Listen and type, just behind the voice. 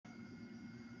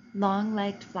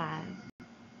Long-Legged Fly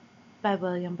by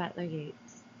William Butler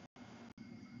Yeats.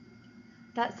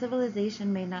 That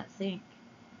civilization may not sink,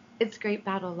 its great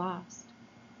battle lost.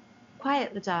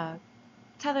 Quiet the dog,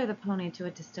 tether the pony to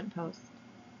a distant post.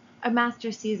 Our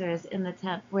master Caesar is in the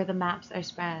tent where the maps are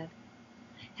spread,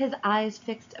 his eyes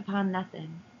fixed upon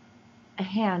nothing, a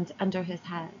hand under his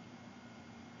head.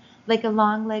 Like a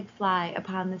long-legged fly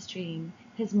upon the stream,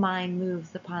 his mind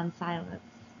moves upon silence.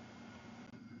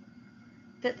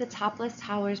 That the topless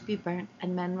towers be burnt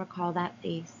and men recall that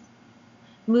face.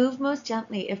 Move most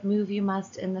gently if move you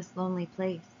must in this lonely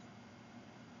place.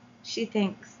 She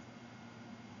thinks,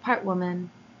 part woman,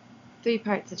 3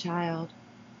 parts a child,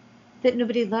 that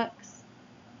nobody looks.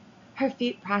 Her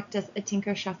feet practice a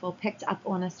tinker shuffle picked up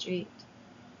on a street.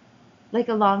 Like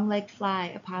a long-legged fly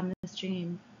upon the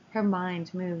stream, her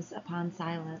mind moves upon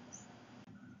silence.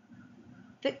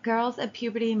 That girls at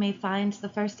puberty may find the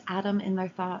first atom in their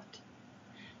thought.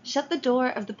 Shut the door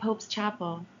of the Pope's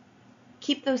chapel.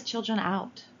 Keep those children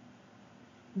out.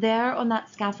 There on that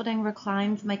scaffolding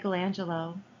reclines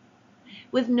Michelangelo.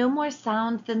 With no more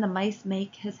sound than the mice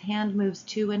make, his hand moves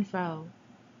to and fro.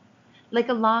 Like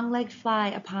a long-legged fly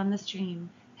upon the stream,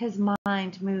 his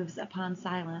mind moves upon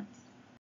silence.